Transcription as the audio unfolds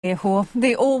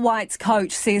The All Whites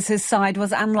coach says his side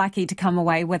was unlucky to come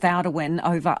away without a win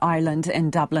over Ireland in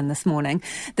Dublin this morning.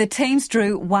 The teams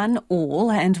drew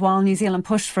 1-1, and while New Zealand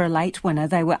pushed for a late winner,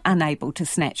 they were unable to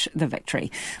snatch the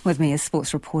victory. With me is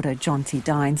sports reporter Jonty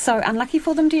Dine. So unlucky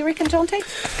for them, do you reckon,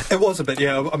 Jonty? It was a bit,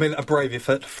 yeah. I mean, a brave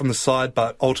effort from the side,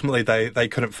 but ultimately they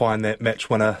couldn't find that match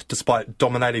winner despite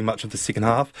dominating much of the second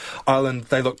half. Ireland,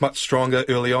 they looked much stronger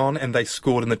early on, and they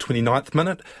scored in the 29th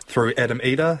minute through Adam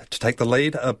Eder to take the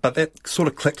lead. But that sort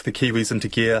of clicked the Kiwis into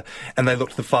gear, and they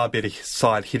looked the far better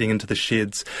side heading into the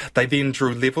sheds. They then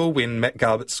drew level when Matt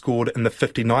Garbutt scored in the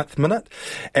 59th minute,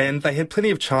 and they had plenty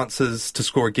of chances to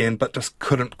score again, but just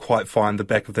couldn't quite find the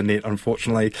back of the net,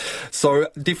 unfortunately. So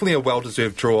definitely a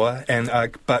well-deserved draw, and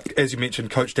but as you mentioned,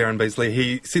 Coach Darren Beasley,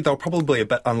 he said they were probably a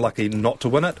bit unlucky not to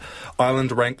win it.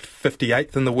 Ireland ranked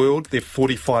 58th in the world. They're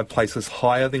 45 places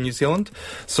higher than New Zealand,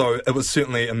 so it was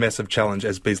certainly a massive challenge,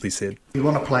 as Beasley said. We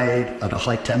want to play at a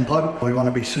high tempo. We want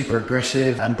to be super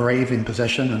aggressive and brave in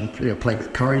possession and play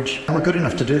with courage. And we're good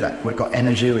enough to do that. We've got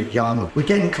energy, we're young. We're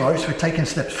getting close, we're taking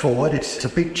steps forward. It's a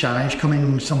big challenge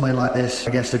coming somewhere like this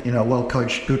against a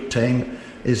well-coached, good team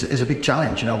is a big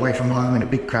challenge, away from home in a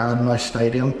big crowd, nice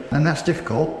stadium. And that's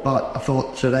difficult, but I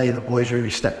thought today the boys really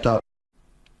stepped up.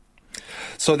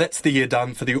 So that's the year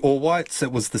done for the All Whites.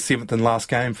 It was the 7th and last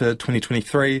game for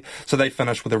 2023. So they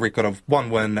finished with a record of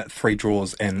 1 win, 3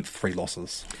 draws and 3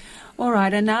 losses. All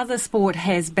right, another sport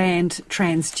has banned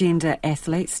transgender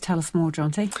athletes. Tell us more,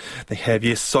 Jonty. They have,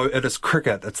 yes. So it is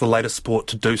cricket. It's the latest sport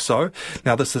to do so.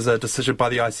 Now, this is a decision by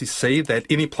the ICC that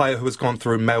any player who has gone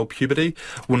through male puberty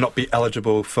will not be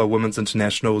eligible for women's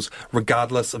internationals,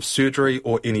 regardless of surgery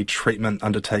or any treatment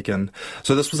undertaken.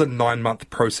 So this was a 9-month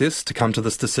process to come to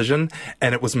this decision,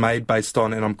 and it was made based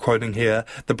on, and I'm quoting here,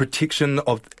 the protection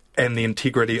of and the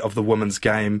integrity of the women's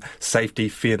game, safety,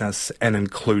 fairness and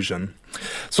inclusion.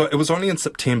 So it was only in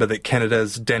September that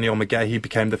Canada's Danielle McGahey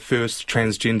became the first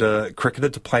transgender cricketer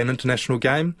to play an international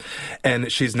game,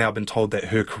 and she's now been told that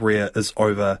her career is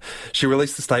over. She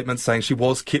released a statement saying she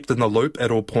was kept in the loop at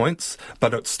all points,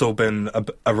 but it's still been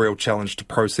a real challenge to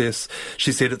process.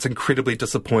 She said it's incredibly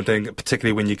disappointing,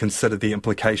 particularly when you consider the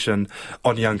implication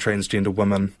on young transgender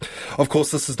women. Of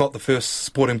course, this is not the first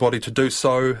sporting body to do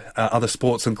so. Other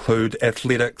sports include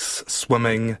athletics,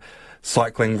 swimming,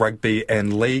 cycling, rugby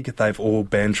and league. They've all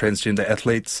banned transgender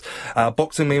athletes.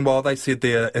 Boxing, meanwhile, they said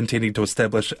they're intending to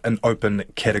establish an open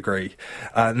category.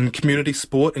 In community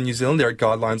sport in New Zealand, there are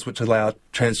guidelines which allow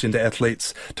transgender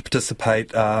athletes to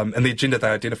participate in the gender they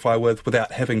identify with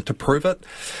without having to prove it.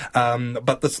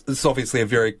 But this is obviously a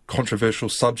very controversial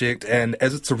subject, and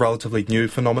as it's a relatively new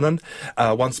phenomenon,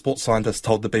 one sports scientist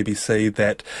told the BBC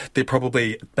that they're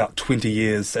probably about 20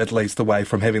 years at least away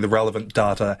from having the relevant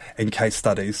data and case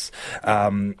studies.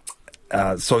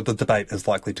 So the debate is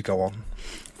likely to go on.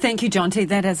 Thank you, Jonty.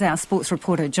 That is our sports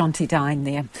reporter, Jonty Dine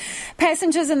there.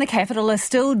 Passengers in the capital are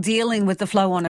still dealing with the flow-on